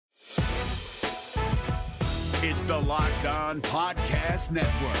It's the Locked On Podcast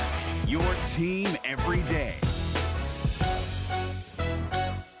Network, your team every day.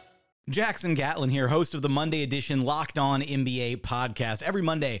 Jackson Gatlin here, host of the Monday edition Locked On NBA podcast. Every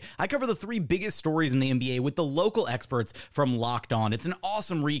Monday, I cover the three biggest stories in the NBA with the local experts from Locked On. It's an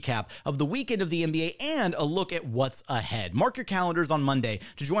awesome recap of the weekend of the NBA and a look at what's ahead. Mark your calendars on Monday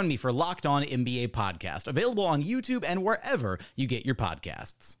to join me for Locked On NBA podcast, available on YouTube and wherever you get your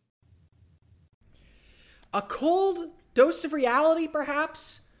podcasts. A cold dose of reality,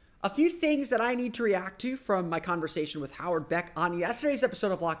 perhaps? A few things that I need to react to from my conversation with Howard Beck on yesterday's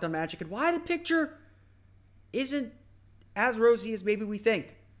episode of Locked On Magic, and why the picture isn't as rosy as maybe we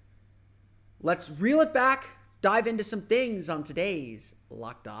think. Let's reel it back, dive into some things on today's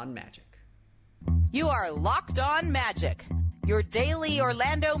Locked On Magic. You are Locked On Magic, your daily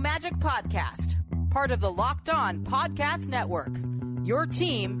Orlando Magic podcast, part of the Locked On Podcast Network, your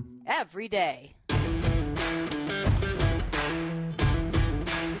team every day.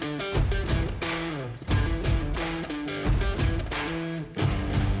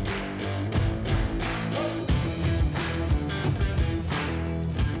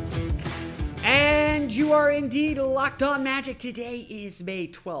 And you are indeed Locked On Magic. Today is May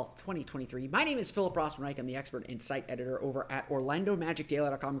 12th, 2023. My name is Philip Rossman-Reich. I'm the expert and site editor over at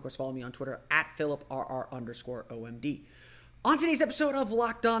OrlandoMagicDaily.com. Of course, follow me on Twitter at PhilipRR_OMD. On today's episode of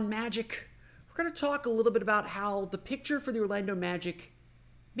Locked On Magic, we're going to talk a little bit about how the picture for the Orlando Magic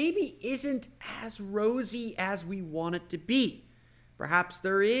maybe isn't as rosy as we want it to be. Perhaps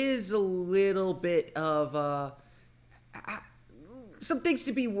there is a little bit of some things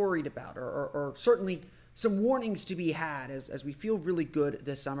to be worried about, or certainly some warnings to be had as we feel really good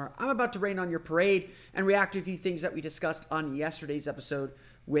this summer. I'm about to rain on your parade and react to a few things that we discussed on yesterday's episode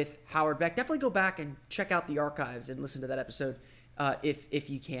with Howard Beck. Definitely go back and check out the archives and listen to that episode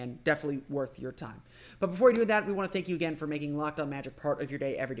if you can. Definitely worth your time. But before we do that, we want to thank you again for making Locked On Magic part of your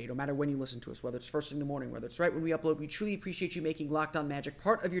day every day, no matter when you listen to us, whether it's first in the morning, whether it's right when we upload. We truly appreciate you making Locked On Magic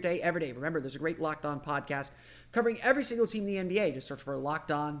part of your day every day. Remember, there's a great Locked On podcast covering every single team in the NBA. Just search for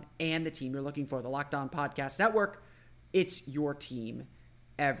Locked On and the team you're looking for. The Locked On Podcast Network. It's your team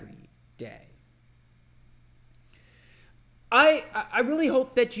every day. I really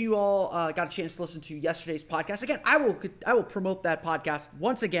hope that you all got a chance to listen to yesterday's podcast. Again, I will promote that podcast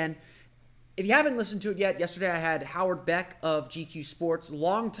once again. If you haven't listened to it yet, yesterday I had Howard Beck of GQ Sports,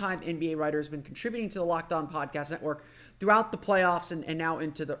 longtime NBA writer, has been contributing to the Locked On Podcast Network throughout the playoffs and now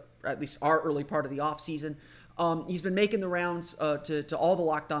into at least our early part of the offseason. He's been making the rounds to all the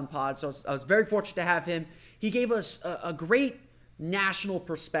Locked On pods, so I was very fortunate to have him. He gave us a great national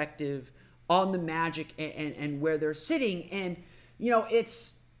perspective on the Magic and where they're sitting, and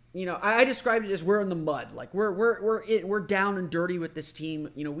it's I described it as we're in the mud, like we're down and dirty with this team.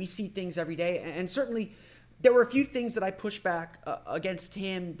 We see things every day, and certainly there were a few things that I pushed back against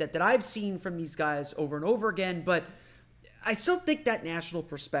him that I've seen from these guys over and over again, but I still think that national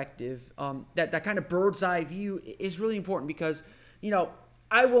perspective, that kind of bird's eye view is really important because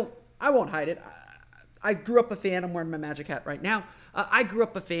I won't hide it. I grew up a fan. I'm wearing my Magic hat right now. I grew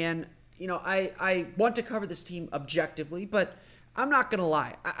up a fan. I want to cover this team objectively, but I'm not going to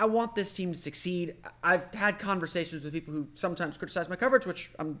lie. I want this team to succeed. I've had conversations with people who sometimes criticize my coverage,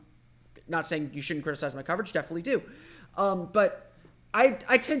 which I'm not saying you shouldn't criticize my coverage. Definitely do. But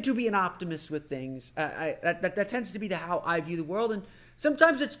I tend to be an optimist with things. That tends to be how I view the world. And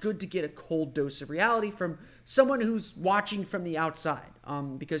sometimes it's good to get a cold dose of reality from someone who's watching from the outside,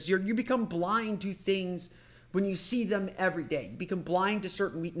 because you become blind to things when you see them every day. You become blind to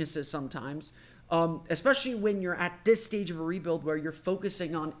certain weaknesses sometimes, especially when you're at this stage of a rebuild where you're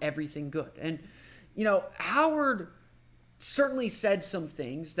focusing on everything good. And, Howard certainly said some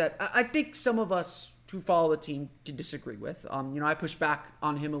things that I think some of us who follow the team can disagree with. I pushed back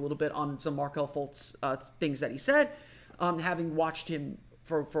on him a little bit on some Markelle Fultz things that he said, having watched him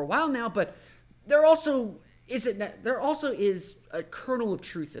for a while now, but there also is a kernel of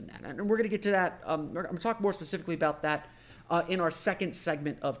truth in that. And we're going to get to that. I'm going to talk more specifically about that in our second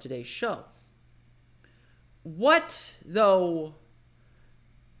segment of today's show. What, though,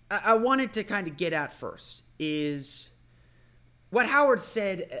 I wanted to kind of get at first is what Howard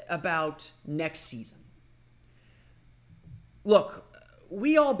said about next season. Look,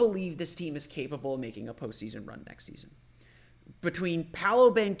 we all believe this team is capable of making a postseason run next season. Between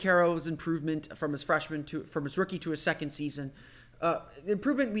Paolo Banchero's improvement from his rookie to his second season, the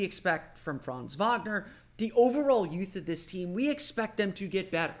improvement we expect from Franz Wagner, the overall youth of this team, we expect them to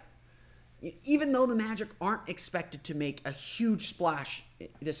get better. Even though the Magic aren't expected to make a huge splash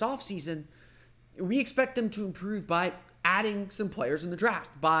this offseason, we expect them to improve by adding some players in the draft,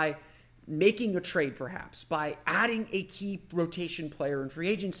 by making a trade perhaps, by adding a key rotation player in free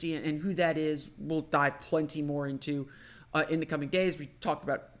agency, and who that is, we'll dive plenty more into in the coming days. We talked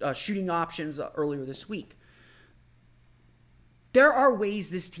about shooting options earlier this week. There are ways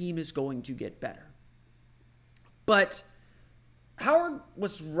this team is going to get better. But Howard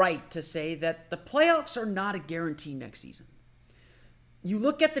was right to say that the playoffs are not a guarantee next season. You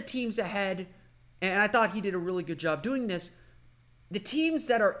look at the teams ahead, and I thought he did a really good job doing this. The teams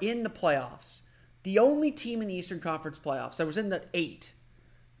that are in the playoffs, the only team in the Eastern Conference playoffs that was in the 8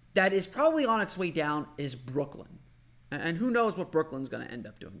 that is probably on its way down is Brooklyn. And who knows what Brooklyn's going to end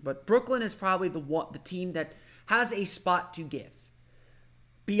up doing. But Brooklyn is probably the team that has a spot to give.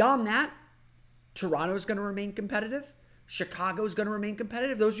 Beyond that, Toronto is going to remain competitive. Chicago is going to remain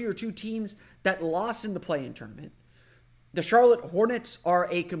competitive. Those are your 2 teams that lost in the play-in tournament. The Charlotte Hornets are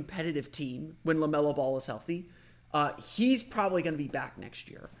a competitive team when LaMelo Ball is healthy. He's probably going to be back next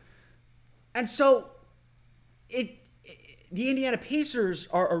year. And so the Indiana Pacers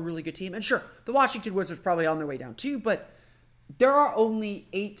are a really good team. And sure, the Washington Wizards probably on their way down too, but there are only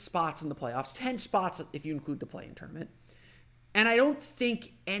 8 spots in the playoffs, 10 spots if you include the play-in tournament. And I don't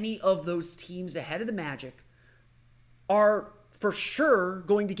think any of those teams ahead of the Magic are for sure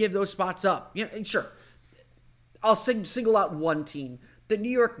going to give those spots up. You know, sure, I'll single out one team. The New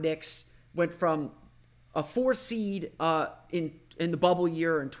York Knicks went from a 4 seed in the bubble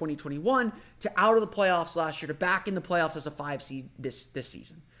year in 2021 to out of the playoffs last year to back in the playoffs as a 5 seed this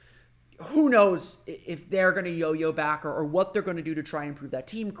season. Who knows if they're going to yo-yo back or what they're going to do to try and improve that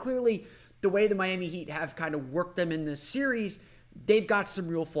team. Clearly, the way the Miami Heat have kind of worked them in this series, they've got some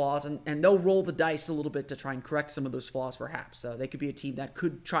real flaws, and they'll roll the dice a little bit to try and correct some of those flaws perhaps. They could be a team that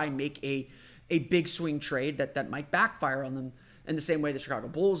could try and make a big swing trade that might backfire on them in the same way the Chicago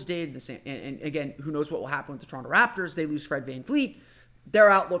Bulls did. And again, who knows what will happen with the Toronto Raptors. They lose Fred VanVleet. Their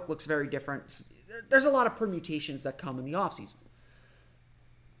outlook looks very different. There's a lot of permutations that come in the offseason.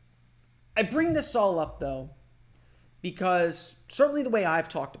 I bring this all up, though, because certainly the way I've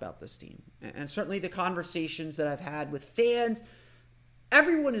talked about this team, and certainly the conversations that I've had with fans,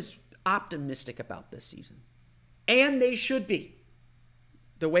 everyone is optimistic about this season. And they should be.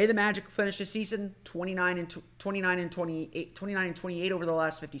 The way the Magic finished the season, 29 and 28 over the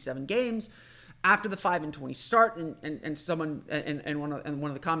last 57 games, after the 5-20 start, and someone in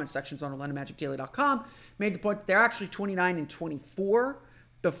one of the comment sections on OrlandoMagicDaily.com made the point that they're actually 29 and 24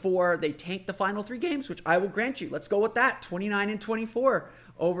 before they tanked the final 3 games, which I will grant you. Let's go with that. 29 and 24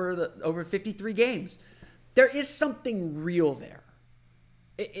 over 53 games. There is something real there.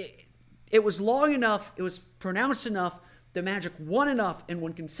 It was long enough, it was pronounced enough, the Magic won enough and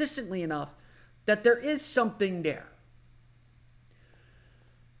won consistently enough that there is something there.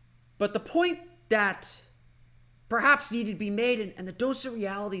 But the point that perhaps needed to be made, and the dose of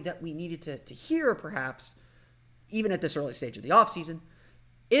reality that we needed to hear perhaps, even at this early stage of the offseason,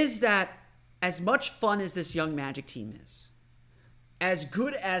 is that as much fun as this young Magic team is, as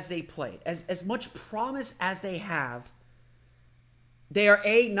good as they played, as much promise as they have, they are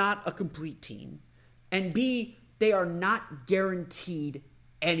A, not a complete team, and B, they are not guaranteed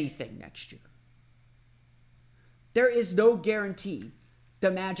anything next year. There is no guarantee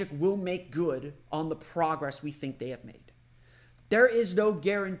the Magic will make good on the progress we think they have made. There is no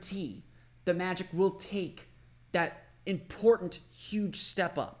guarantee the Magic will take that important, huge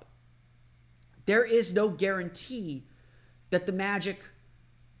step up. There is no guarantee that the Magic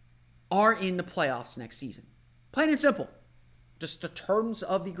are in the playoffs next season. Plain and simple. Just the terms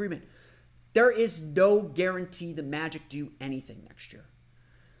of the agreement. There is no guarantee the Magic do anything next year.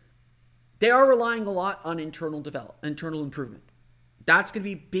 They are relying a lot on internal improvement. That's going to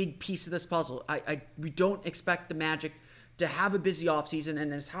be a big piece of this puzzle. We don't expect the Magic to have a busy offseason,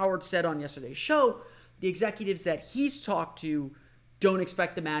 and as Howard said on yesterday's show, the executives that he's talked to don't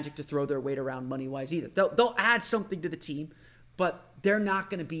expect the Magic to throw their weight around money-wise either. They'll add something to the team, but they're not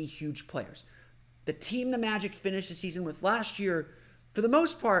going to be huge players. The team the Magic finished the season with last year, for the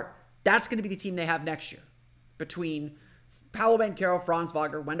most part, that's going to be the team they have next year. Between Paolo Banchero, Franz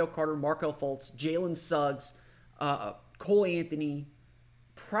Wagner, Wendell Carter, Markelle Fultz, Jalen Suggs, Cole Anthony,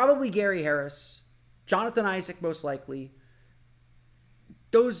 probably Gary Harris, Jonathan Isaac most likely.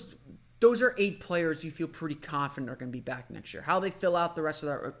 Those are 8 players you feel pretty confident are going to be back next year. How they fill out the rest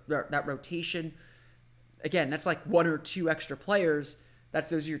of that rotation, again, that's like 1 or 2 extra players.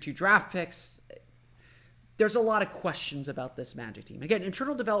 Those are your 2 draft picks. There's a lot of questions about this Magic team. Again,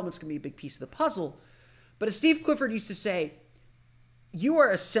 internal development's going to be a big piece of the puzzle. But as Steve Clifford used to say, you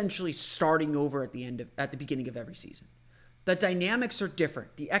are essentially starting over at the beginning of every season. The dynamics are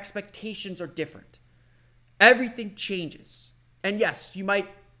different. The expectations are different. Everything changes. And yes, you might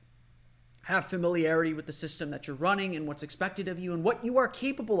have familiarity with the system that you're running and what's expected of you and what you are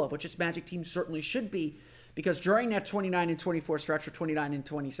capable of, which this Magic team certainly should be, because during that 29-24 stretch or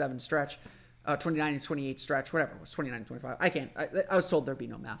 29-27 stretch, 29-28 stretch, whatever it was, 29-25. I was told there'd be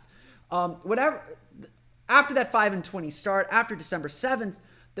no math. Whatever. After that 5-20 start, after December 7th,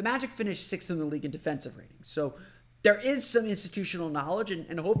 the Magic finished 6th in the league in defensive ratings. So there is some institutional knowledge,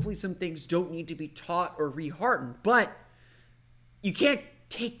 and hopefully some things don't need to be taught or rehardened. But you can't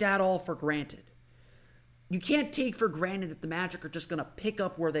take that all for granted. You can't take for granted that the Magic are just going to pick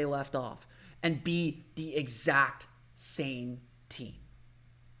up where they left off and be the exact same team.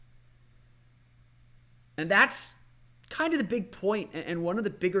 And that's kind of the big point, and one of the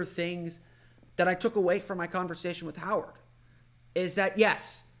bigger things that I took away from my conversation with Howard is that,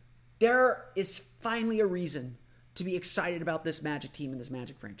 yes, there is finally a reason to be excited about this Magic team and this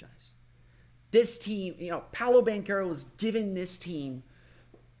Magic franchise. This team, Paolo Banchero was given this team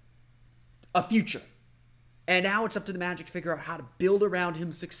a future. And now it's up to the Magic to figure out how to build around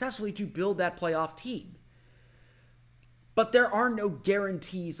him successfully to build that playoff team. But there are no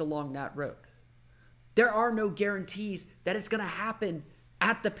guarantees along that road. There are no guarantees that it's going to happen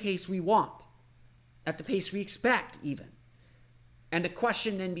at the pace we want, at the pace we expect even. And the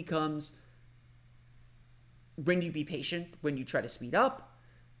question then becomes, when do you be patient? When do you try to speed up?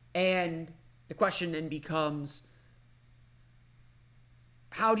 And the question then becomes,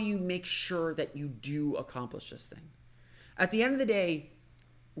 how do you make sure that you do accomplish this thing? At the end of the day,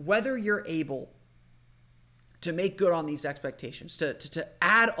 whether you're able to make good on these expectations, to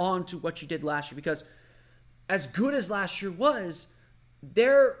add on to what you did last year, because as good as last year was,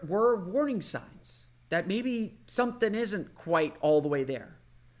 there were warning signs that maybe something isn't quite all the way there.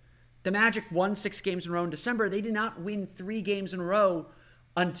 The Magic won 6 games in a row in December. They did not win 3 games in a row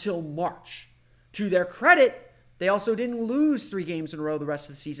until March. To their credit, they also didn't lose 3 games in a row the rest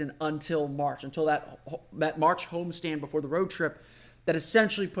of the season until March, until that March homestand before the road trip that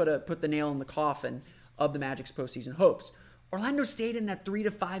essentially put the nail in the coffin of the Magic's postseason hopes. Orlando stayed in that 3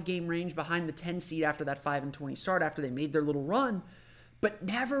 to 5 game range behind the 10 seed after that 5-20 start, after they made their little run, but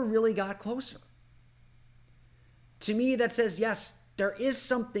never really got closer. To me, that says, yes, there is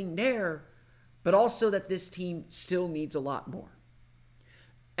something there, but also that this team still needs a lot more.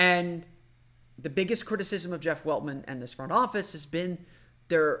 And the biggest criticism of Jeff Weltman and this front office has been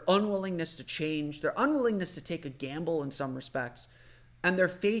their unwillingness to change, their unwillingness to take a gamble in some respects, and their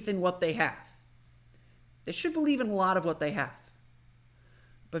faith in what they have. They should believe in a lot of what they have.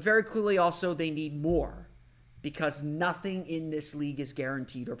 But very clearly also they need more, because nothing in this league is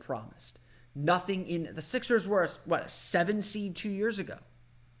guaranteed or promised. Nothing in... The Sixers were, a 7 seed 2 years ago.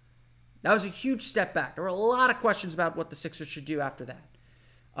 That was a huge step back. There were a lot of questions about what the Sixers should do after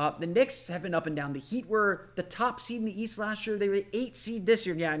that. The Knicks have been up and down. The Heat were the top seed in the East last year. They were the 8th seed this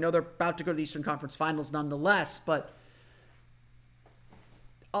year. Yeah, I know they're about to go to the Eastern Conference Finals nonetheless, but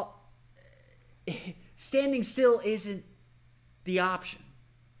standing still isn't the option.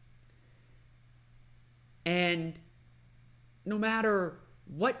 And no matter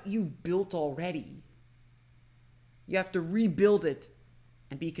what you've built already, you have to rebuild it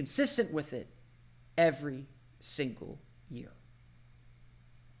and be consistent with it every single year.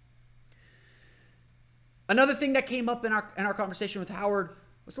 Another thing that came up in our conversation with Howard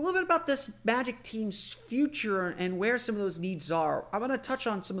was a little bit about this Magic team's future and where some of those needs are. I want to touch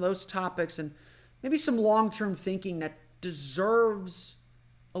on some of those topics and maybe some long-term thinking that deserves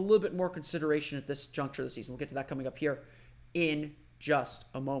a little bit more consideration at this juncture of the season. We'll get to that coming up here in just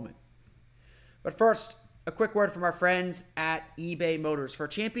a moment. But first, a quick word from our friends at eBay Motors. For a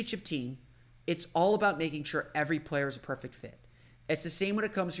championship team, it's all about making sure every player is a perfect fit. It's the same when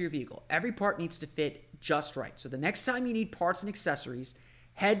it comes to your vehicle. Every part needs to fit just right. So the next time you need parts and accessories,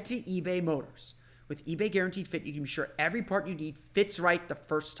 head to eBay Motors. With eBay Guaranteed Fit, you can be sure every part you need fits right the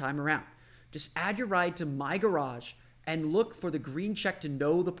first time around. Just add your ride to My Garage and look for the green check to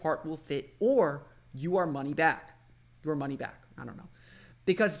know the part will fit, or your money back. Your money back. I don't know.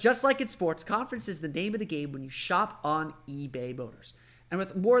 Because just like in sports, confidence is the name of the game when you shop on eBay Motors. And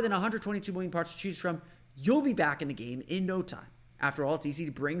with more than 122 million parts to choose from, you'll be back in the game in no time. After all, it's easy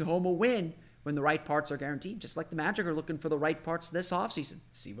to bring home a win when the right parts are guaranteed, just like the Magic are looking for the right parts this offseason.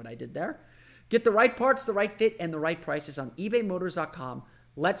 See what I did there? Get the right parts, the right fit, and the right prices on ebaymotors.com.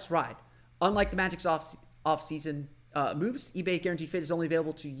 Let's ride. Unlike the Magic's off-season moves, eBay Guaranteed Fit is only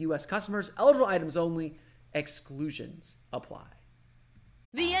available to U.S. customers. Eligible items only. Exclusions apply.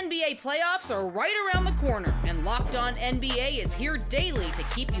 The NBA playoffs are right around the corner, and Locked On NBA is here daily to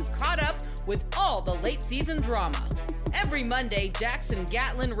keep you caught up with all the late season drama. Every Monday, Jackson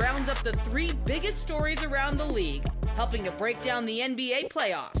Gatlin rounds up the 3 biggest stories around the league, helping to break down the NBA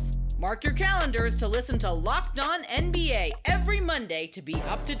playoffs. Mark your calendars to listen to Locked On NBA every Monday to be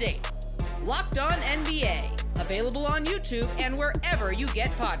up to date. Locked On NBA, available on YouTube and wherever you get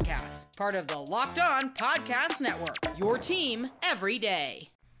podcasts. Part of the Locked On Podcast Network, your team every day.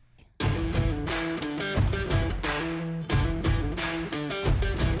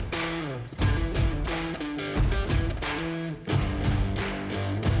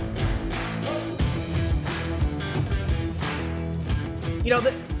 You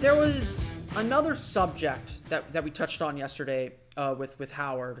know, there was another subject that we touched on yesterday with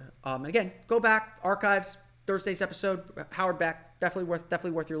Howard. And again, go back, archives, Thursday's episode, Howard Beck,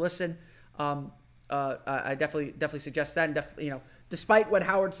 definitely worth your listen. I definitely suggest that. And despite what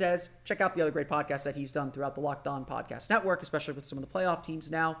Howard says, check out the other great podcasts that he's done throughout the Locked On Podcast Network, especially with some of the playoff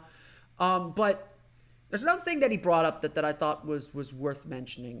teams now. But there's another thing that he brought up that I thought was worth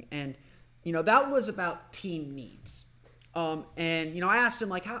mentioning, and that was about team needs. And I asked him,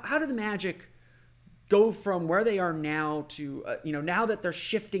 like, how do the Magic go from where they are now to, now that they're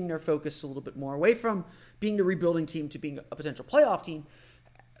shifting their focus a little bit more away from being the rebuilding team to being a potential playoff team?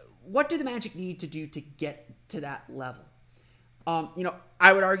 What do the Magic need to do to get to that level?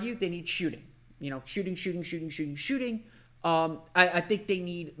 I would argue they need shooting. Shooting. I think they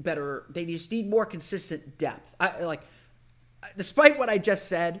need better. They just need more consistent depth. Despite what I just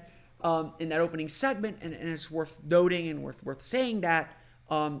said, in that opening segment, and it's worth noting and worth saying that,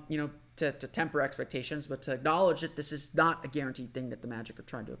 to temper expectations, but to acknowledge that this is not a guaranteed thing that the Magic are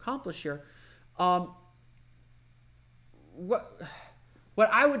trying to accomplish here. What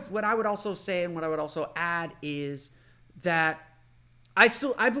I would also say, and what I would also add, is that I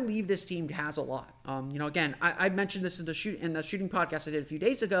believe this team has a lot. Again, I mentioned this in the shooting podcast I did a few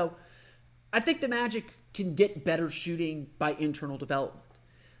days ago. I think the Magic can get better shooting by internal development.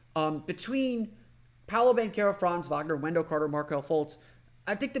 Between Paolo Banchero, Franz Wagner, Wendell Carter, Markelle Fultz,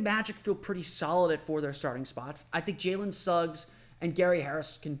 I think the Magic feel pretty solid at 4 of their starting spots. I think Jalen Suggs and Gary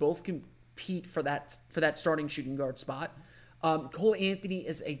Harris can both compete for that starting shooting guard spot. Cole Anthony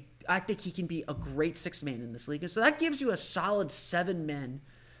I think he can be a great 6th man in this league. And so that gives you a solid 7 men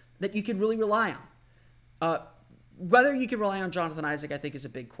that you can really rely on. Whether you can rely on Jonathan Isaac, I think, is a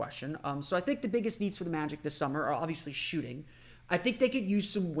big question. So I think the biggest needs for the Magic this summer are obviously shooting. I think they could use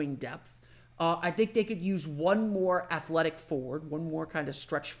some wing depth. I think they could use one more athletic forward, one more kind of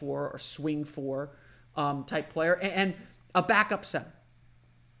stretch 4 or swing 4 type player, and a backup center.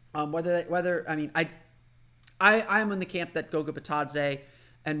 I am in the camp that Goga Bitadze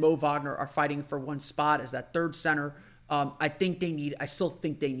and Mo Wagner are fighting for one spot as that third center. I still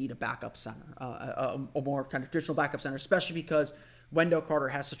think they need a backup center, a more kind of traditional backup center, especially because Wendell Carter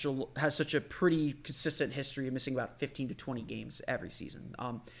has such a pretty consistent history of missing about 15 to 20 games every season.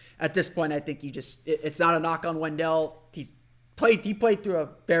 At this point, I think it's not a knock on Wendell. He played through a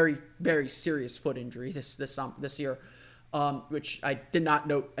very, very serious foot injury this year, which I did not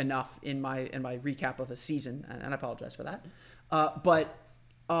note enough in my recap of the season, and I apologize for that. But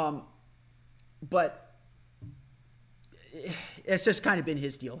it's just kind of been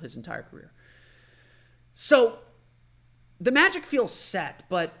his deal his entire career. So the Magic feels set,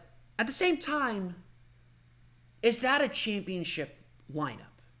 but at the same time, is that a championship lineup?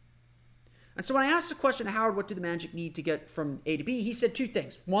 And so when I asked the question to Howard, what do the Magic need to get from A to B, he said 2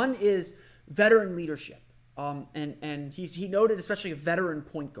 things. One is veteran leadership. And he noted especially a veteran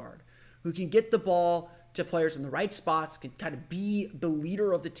point guard who can get the ball to players in the right spots, can kind of be the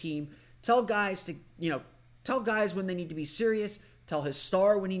leader of the team, tell guys when they need to be serious, tell his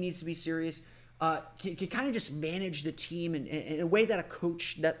star when he needs to be serious, can kind of just manage the team in a way that a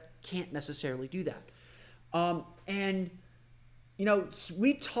coach that can't necessarily do that.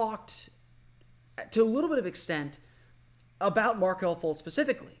 We talked to a little bit of extent about Markelle Fultz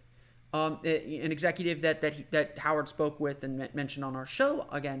specifically. An executive that Howard spoke with and mentioned on our show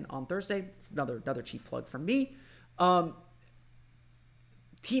again on Thursday. Another cheap plug from me.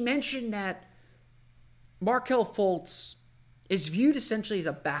 He mentioned that Markelle Fultz is viewed essentially as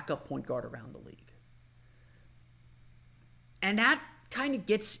a backup point guard around the league, and that kind of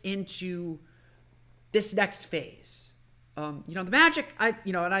gets into this next phase. The Magic,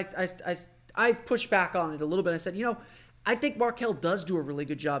 I pushed back on it a little bit. I said, I think Markelle does do a really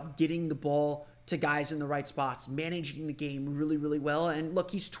good job getting the ball to guys in the right spots, managing the game really, really well. And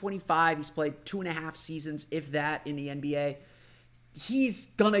look, he's 25. He's played 2.5 seasons, if that, in the NBA. He's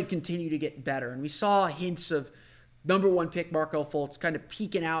going to continue to get better. And we saw hints of number 1 pick Markelle Fultz kind of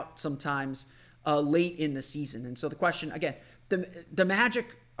peeking out sometimes late in the season. And so the question, again, the Magic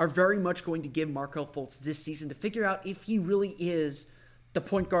are very much going to give Markelle Fultz this season to figure out if he really is the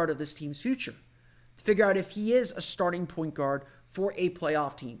point guard of this team's future. To figure out if he is a starting point guard for a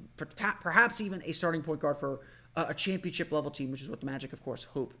playoff team, perhaps even a starting point guard for a championship level team, which is what the Magic, of course,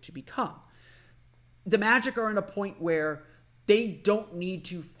 hope to become. The Magic are in a point where they don't need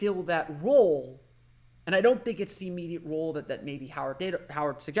to fill that role, and I don't think it's the immediate role that maybe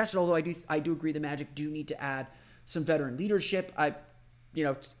Howard suggested, although I do agree the Magic do need to add some veteran leadership.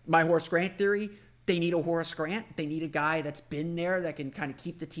 My Horace Grant theory, they need a Horace Grant. They need a guy that's been there that can kind of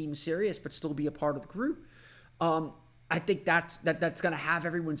keep the team serious but still be a part of the group. I think that's going to have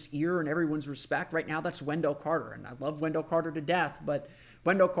everyone's ear and everyone's respect. Right now, that's Wendell Carter, and I love Wendell Carter to death, but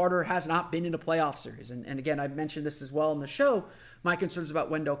Wendell Carter has not been in a playoff series. And again, I've mentioned this as well in the show, my concerns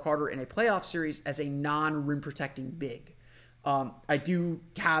about Wendell Carter in a playoff series as a non-rim protecting big. I do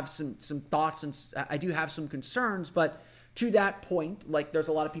have some thoughts and I do have some concerns, but to that point, like there's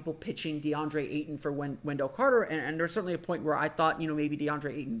a lot of people pitching DeAndre Ayton for Wendell Carter, and there's certainly a point where I thought, maybe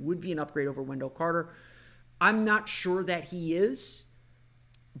DeAndre Ayton would be an upgrade over Wendell Carter. I'm not sure that he is,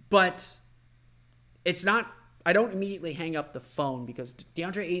 but it's not, I don't immediately hang up the phone because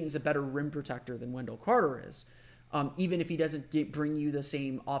DeAndre Ayton's a better rim protector than Wendell Carter is, even if he doesn't bring you the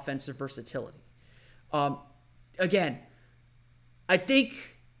same offensive versatility. Again, I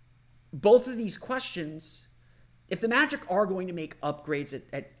think both of these questions, if the Magic are going to make upgrades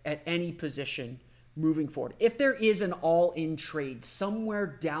at any position moving forward, if there is an all-in trade somewhere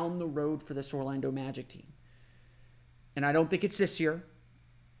down the road for this Orlando Magic team, and I don't think it's this year,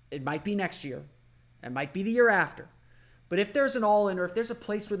 it might be next year, it might be the year after, but if there's an all-in or if there's a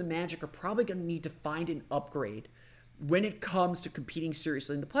place where the Magic are probably going to need to find an upgrade when it comes to competing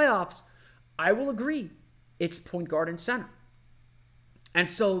seriously in the playoffs, I will agree it's point guard and center. And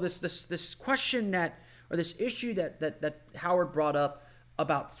so this question or this issue that Howard brought up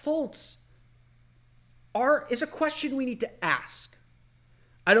about Fultz is a question we need to ask.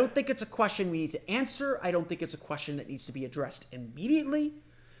 I don't think it's a question we need to answer. I don't think it's a question that needs to be addressed immediately,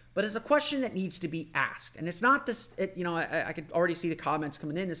 but it's a question that needs to be asked. And it's not this, I could already see the comments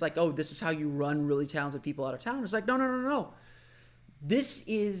coming in. It's like, oh, this is how you run really talented people out of town. It's like, no. This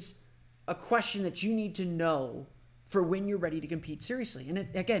is a question that you need to know for when you're ready to compete seriously. And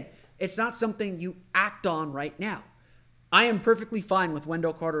again, it's not something you act on right now. I am perfectly fine with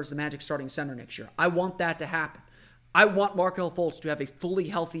Wendell Carter as the Magic starting center next year. I want that to happen. I want Markelle Fultz to have a fully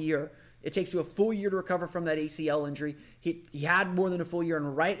healthy year. It takes you a full year to recover from that ACL injury. He had more than a full year,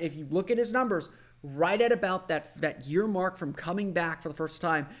 and if you look at his numbers, right at about that year mark from coming back for the first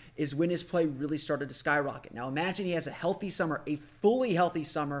time is when his play really started to skyrocket. Now imagine he has a healthy summer, a fully healthy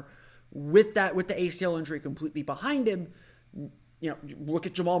summer, with the ACL injury completely behind him. Look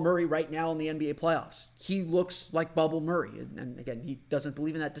at Jamal Murray right now in the NBA playoffs. He looks like Bubble Murray. And again, he doesn't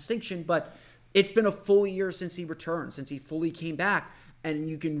believe in that distinction, but it's been a full year since he returned, since he fully came back. And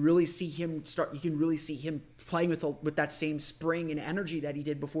you can really see him playing with that same spring and energy that he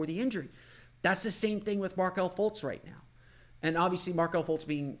did before the injury. That's the same thing with Markelle Fultz right now. And obviously Markelle Fultz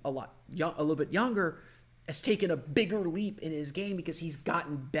being a little bit younger has taken a bigger leap in his game because he's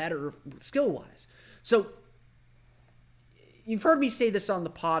gotten better skill-wise. So you've heard me say this on the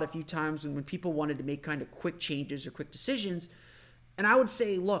pod a few times when people wanted to make kind of quick changes or quick decisions. And I would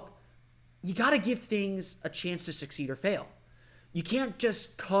say, look, you got to give things a chance to succeed or fail. You can't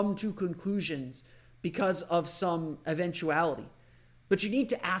just come to conclusions because of some eventuality, but you need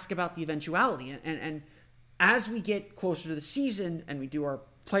to ask about the eventuality. And as we get closer to the season and we do our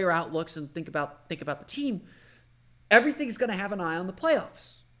player outlooks and think about the team, everything's going to have an eye on the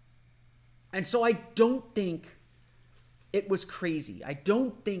playoffs. And so I don't think it was crazy. I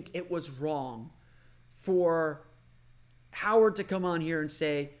don't think it was wrong for Howard to come on here and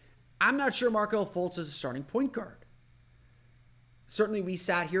say, I'm not sure Markelle Fultz is a starting point guard. Certainly we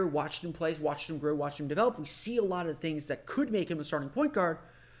sat here, watched him play, watched him grow, watched him develop. We see a lot of things that could make him a starting point guard,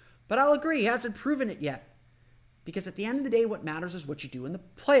 but I'll agree, he hasn't proven it yet. Because at the end of the day, what matters is what you do in the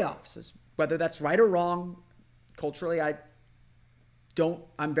playoffs. Whether that's right or wrong, culturally,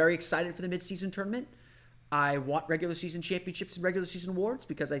 I'm very excited for the midseason tournament. I want regular season championships and regular season awards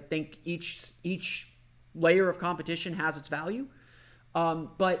because I think each layer of competition has its value.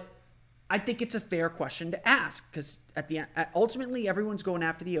 But I think it's a fair question to ask because at the end, ultimately everyone's going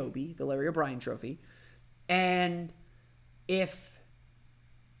after the Obie, the Larry O'Brien Trophy, and if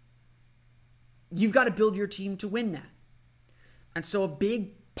you've got to build your team to win that, and so a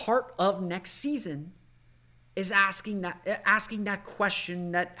big part of next season is asking that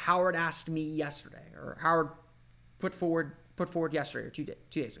question that Howard asked me yesterday, or Howard put forward yesterday or 2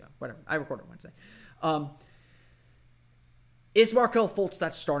 days ago, whatever. I recorded Wednesday. Is Markelle Fultz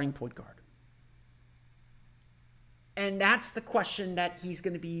that starting point guard? And that's the question that he's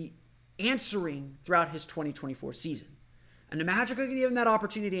going to be answering throughout his 2024 season. And the Magic are going to give him that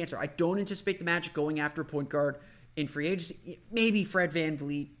opportunity to answer. I don't anticipate the Magic going after a point guard in free agency. Maybe Fred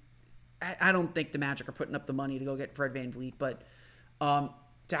VanVleet. I don't think the Magic are putting up the money to go get Fred VanVleet. But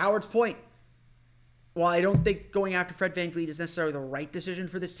to Howard's point, while I don't think going after Fred VanVleet is necessarily the right decision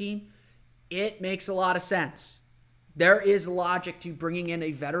for this team, it makes a lot of sense. There is logic to bringing in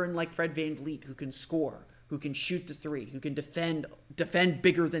a veteran like Fred VanVleet who can score, who can shoot the three, who can defend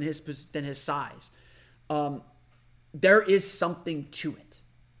bigger than his size. There is something to it.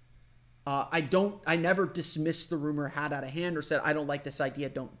 I never dismissed the rumor, had out of hand, or said, I don't like this idea,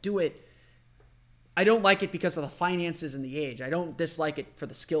 don't do it. I don't like it because of the finances and the age. I don't dislike it for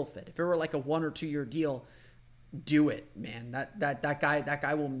the skill fit. If it were like a 1 or 2 year deal, do it, man. That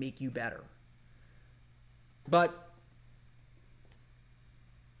guy will make you better. But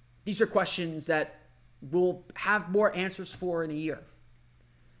these are questions that we'll have more answers for in a year.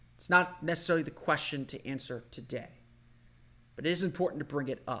 It's not necessarily the question to answer today. But it is important to bring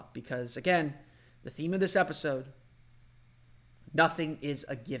it up because, again, the theme of this episode, nothing is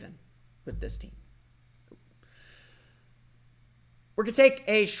a given with this team. We're going to take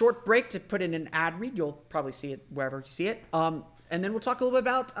a short break to put in an ad read. You'll probably see it wherever you see it. And then we'll talk a little bit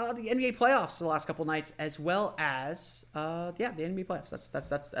about the NBA playoffs the last couple nights, as well as, the NBA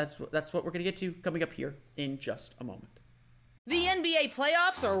playoffs. That's what we're going to get to coming up here in just a moment. The NBA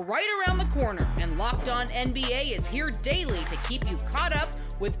playoffs are right around the corner, and Locked On NBA is here daily to keep you caught up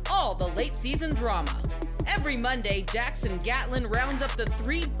with all the late season drama. Every Monday, Jackson Gatlin rounds up the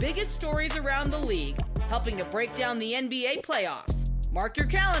 3 biggest stories around the league, helping to break down the NBA playoffs. Mark your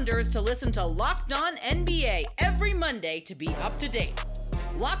calendars to listen to Locked On NBA every Monday to be up to date.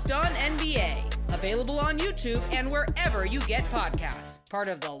 Locked On NBA, available on YouTube and wherever you get podcasts. Part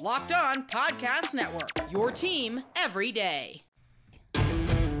of the Locked On Podcast Network, your team every day.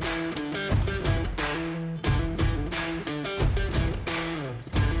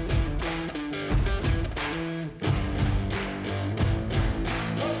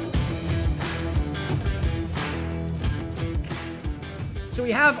 So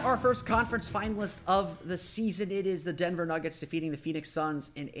we have our first conference finalist of the season. It is the Denver Nuggets defeating the Phoenix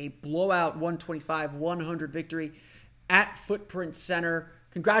Suns in a blowout 125-100 victory at Footprint Center.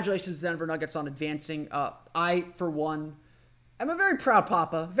 Congratulations to the Denver Nuggets on advancing. I, for one, am a very proud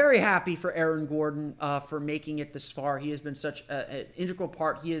papa. Very happy for Aaron Gordon for making it this far. He has been such an integral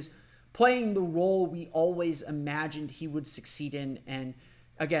part. He is playing the role we always imagined he would succeed in. And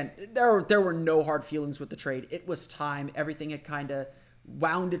again, there were no hard feelings with the trade. It was time. Everything had kind of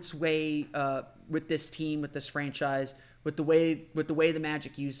wound its way with this team, with this franchise, with the way the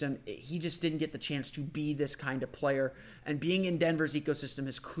Magic used him. He just didn't get the chance to be this kind of player. And being in Denver's ecosystem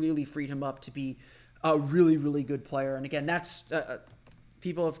has clearly freed him up to be a really, really good player. And again, that's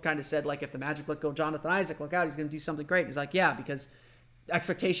people have kind of said, like, if the Magic let go Jonathan Isaac, look out, he's going to do something great. And he's like, yeah, because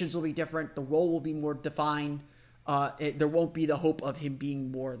expectations will be different. The role will be more defined. There won't be the hope of him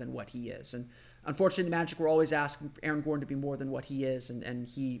being more than what he is. And unfortunately, the Magic were always asking Aaron Gordon to be more than what he is, and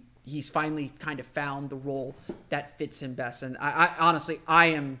he's finally kind of found the role that fits him best. And I honestly, I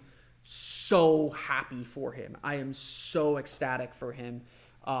am so happy for him. I am so ecstatic for him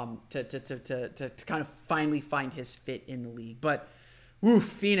to kind of finally find his fit in the league. But,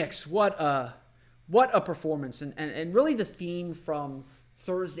 Phoenix, what a performance. And really the theme from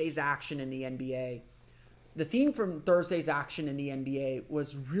Thursday's action in the NBA. The theme from Thursday's action in the NBA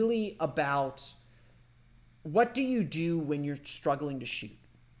was really about what do you do when you're struggling to shoot?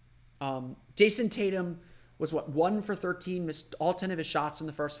 Jason Tatum was 1 for 13, missed all 10 of his shots in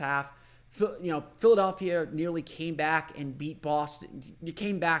the first half. Philadelphia nearly came back and beat Boston. You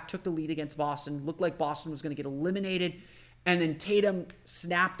came back, took the lead against Boston, looked like Boston was going to get eliminated, and then Tatum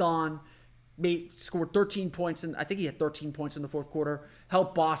snapped on, scored 13 points, and I think he had 13 points in the fourth quarter,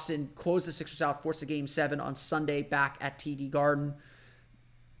 helped Boston close the Sixers out, force a Game 7 on Sunday back at TD Garden.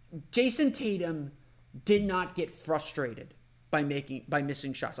 Jason Tatum did not get frustrated by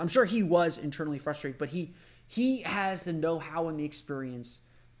missing shots. I'm sure he was internally frustrated, but he has the know-how and the experience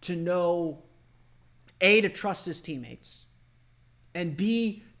to know, A, to trust his teammates, and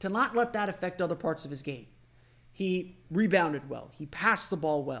B, to not let that affect other parts of his game. He rebounded well. He passed the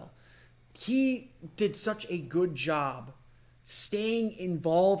ball well. He did such a good job staying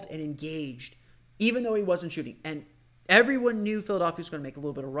involved and engaged, even though he wasn't shooting. And everyone knew Philadelphia was going to make a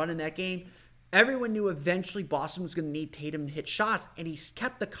little bit of a run in that game. Everyone knew eventually Boston was going to need Tatum to hit shots, and he's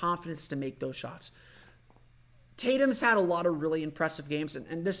kept the confidence to make those shots. Tatum's had a lot of really impressive games,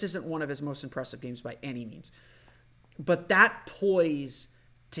 and this isn't one of his most impressive games by any means. But that poise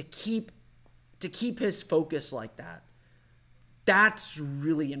to keep his focus like that, that's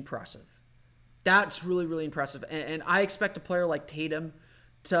really impressive. That's really, really impressive. And I expect a player like Tatum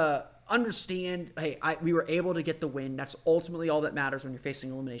to understand, hey, we were able to get the win. That's ultimately all that matters when you're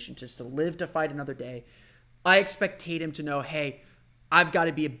facing elimination, just to live to fight another day. I expect Tatum to know, hey, I've got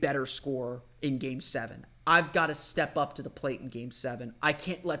to be a better scorer in Game 7. I've got to step up to the plate in Game 7. I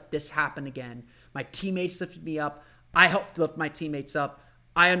can't let this happen again. My teammates lifted me up. I helped lift my teammates up.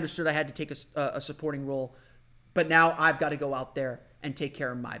 I understood I had to take a supporting role. But now I've got to go out there and take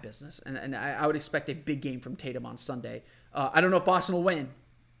care of my business. And I would expect a big game from Tatum on Sunday. I don't know if Boston will win.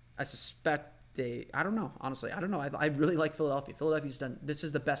 I suspect I don't know, honestly. I don't know. I really like Philadelphia. This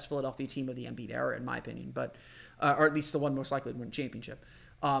is the best Philadelphia team of the Embiid era, in my opinion, but or at least the one most likely to win a championship.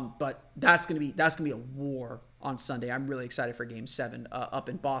 But that's gonna be a war on Sunday. I'm really excited for Game 7 up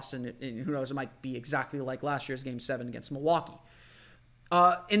in Boston, and who knows, it might be exactly like last year's Game 7 against Milwaukee.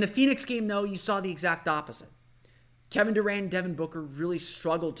 In the Phoenix game, though, you saw the exact opposite. Kevin Durant and Devin Booker really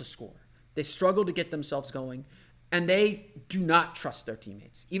struggled to score. They struggled to get themselves going, and they do not trust their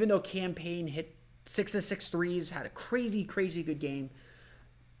teammates. Even though Cam Payne hit 6 of 6 threes, had a crazy, crazy good game,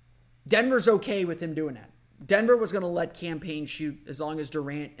 Denver's okay with him doing that. Denver was going to let Cam Payne shoot as long as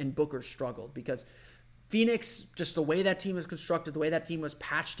Durant and Booker struggled, because Phoenix, just the way that team was constructed, the way that team was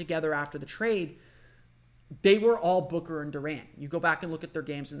patched together after the trade, they were all Booker and Durant. You go back and look at their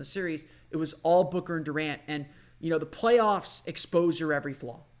games in the series, it was all Booker and Durant. And, the playoffs expose your every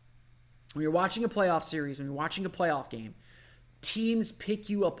flaw. When you're watching a playoff series, when you're watching a playoff game, teams pick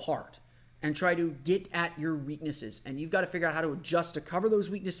you apart and try to get at your weaknesses. And you've got to figure out how to adjust to cover those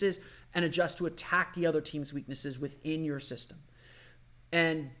weaknesses and adjust to attack the other team's weaknesses within your system.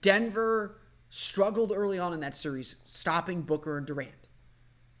 And Denver struggled early on in that series, stopping Booker and Durant,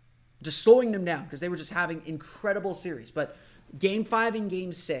 just slowing them down because they were just having incredible series. But Game 5 and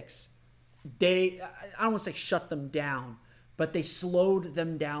Game 6, I don't want to say shut them down, but they slowed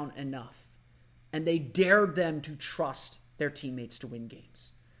them down enough. And they dared them to trust their teammates to win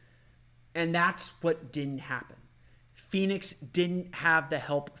games. And that's what didn't happen. Phoenix didn't have the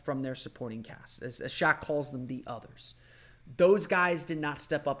help from their supporting cast, as Shaq calls them, the others. Those guys did not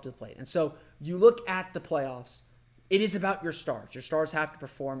step up to the plate. And so you look at the playoffs, it is about your stars. Your stars have to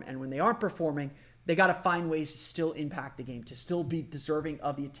perform, and when they aren't performing, they got to find ways to still impact the game, to still be deserving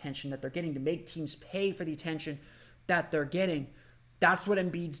of the attention that they're getting, to make teams pay for the attention that they're getting. That's what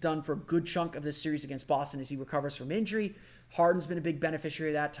Embiid's done for a good chunk of this series against Boston as he recovers from injury. Harden's been a big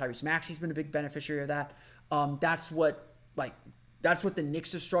beneficiary of that. Tyrese Maxey's been a big beneficiary of that. That's what the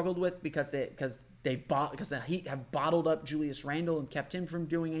Knicks have struggled with because the Heat have bottled up Julius Randle and kept him from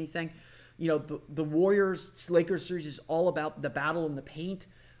doing anything. The Warriors-Lakers series is all about the battle in the paint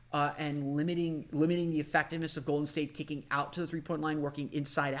and limiting the effectiveness of Golden State kicking out to the three-point line, working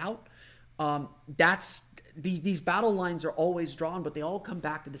inside out. These battle lines are always drawn, but they all come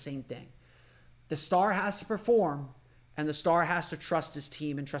back to the same thing. The star has to perform, and the star has to trust his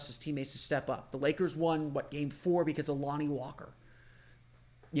team and trust his teammates to step up. The Lakers won, Game 4 because of Lonnie Walker.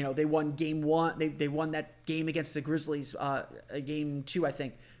 They won Game 1. They won that game against the Grizzlies, Game 2, I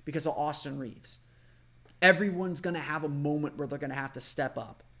think, because of Austin Reeves. Everyone's going to have a moment where they're going to have to step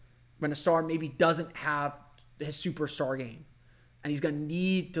up when a star maybe doesn't have his superstar game. And he's going to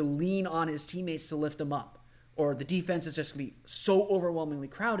need to lean on his teammates to lift him up. Or the defense is just going to be so overwhelmingly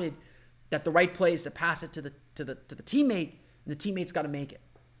crowded that the right play is to pass it to the teammate, and the teammate's got to make it.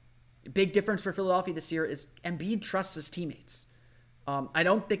 A big difference for Philadelphia this year is Embiid trusts his teammates. I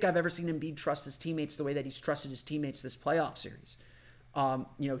don't think I've ever seen Embiid trust his teammates the way that he's trusted his teammates this playoff series.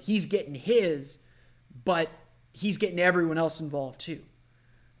 He's getting his, but he's getting everyone else involved too.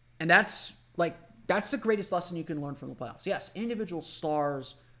 And that's the greatest lesson you can learn from the playoffs. Yes, individual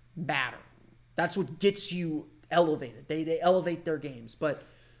stars matter. That's what gets you elevated. They elevate their games, but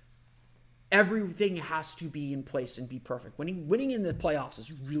everything has to be in place and be perfect. Winning in the playoffs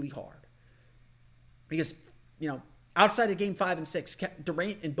is really hard because, outside of Game 5 and 6,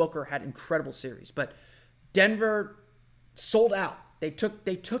 Durant and Booker had incredible series, but Denver sold out. They took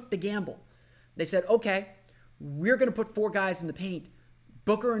the gamble. They said, okay, we're going to put 4 guys in the paint.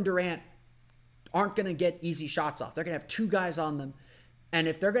 Booker and Durant aren't going to get easy shots off. They're going to have 2 guys on them, and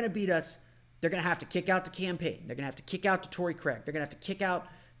if they're going to beat us, they're going to have to kick out to Cam Payne. They're going to have to kick out to Torrey Craig. They're going to have to kick out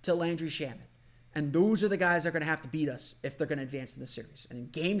to Landry Shamet. And those are the guys that are going to have to beat us if they're going to advance in the series. And in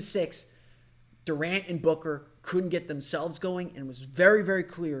Game 6, Durant and Booker couldn't get themselves going, and it was very, very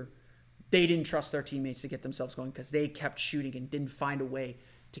clear they didn't trust their teammates to get themselves going because they kept shooting and didn't find a way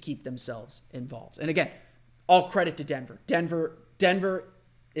to keep themselves involved. And again, all credit to Denver. Denver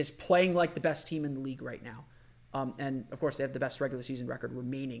is playing like the best team in the league right now. And, of course, they have the best regular season record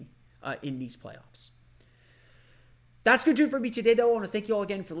remaining in these playoffs. That's good, for me today, though. I want to thank you all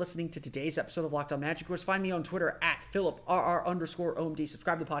again for listening to today's episode of Locked On Magic. Of course, find me on Twitter at PhilipRR_OMD.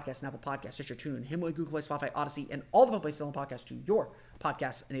 Subscribe to the podcast on Apple Podcasts, Stitcher, TuneIn, Himalaya, Google Play, Spotify, Odyssey, and all the fun places on the podcast to your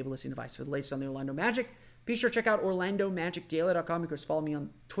podcast-enabled listening device. For the latest on the Orlando Magic, be sure to check out OrlandoMagicDaily.com. Of course, follow me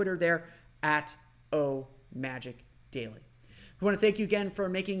on Twitter there at OMagicDaily. We want to thank you again for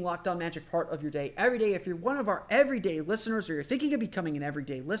making Locked On Magic part of your day every day. If you're one of our everyday listeners or you're thinking of becoming an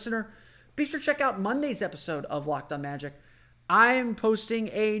everyday listener, be sure to check out Monday's episode of Locked On Magic. I'm posting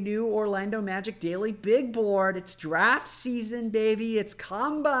a new Orlando Magic Daily Big Board. It's draft season, baby. It's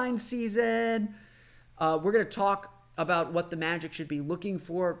combine season. We're going to talk about what the Magic should be looking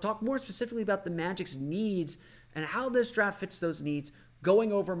for, talk more specifically about the Magic's needs and how this draft fits those needs,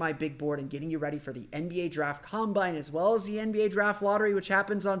 going over my big board and getting you ready for the NBA Draft Combine as well as the NBA Draft Lottery, which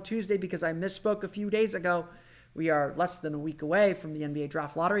happens on Tuesday because I misspoke a few days ago. We are less than a week away from the NBA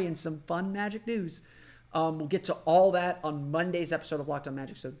Draft Lottery and some fun Magic news. We'll get to all that on Monday's episode of Locked On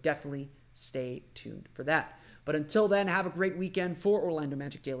Magic, so definitely stay tuned for that. But until then, have a great weekend for Orlando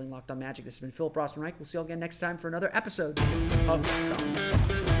Magic Daily and Locked On Magic. This has been Philip Rossman-Reich. We'll see you all again next time for another episode of Locked On Magic.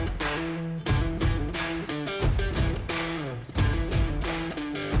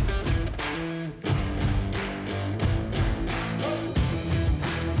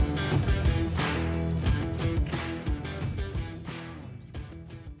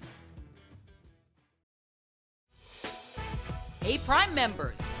 Hey, Prime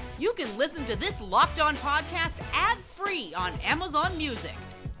members, you can listen to this Locked On podcast ad-free on Amazon Music.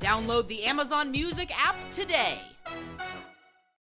 Download the Amazon Music app today.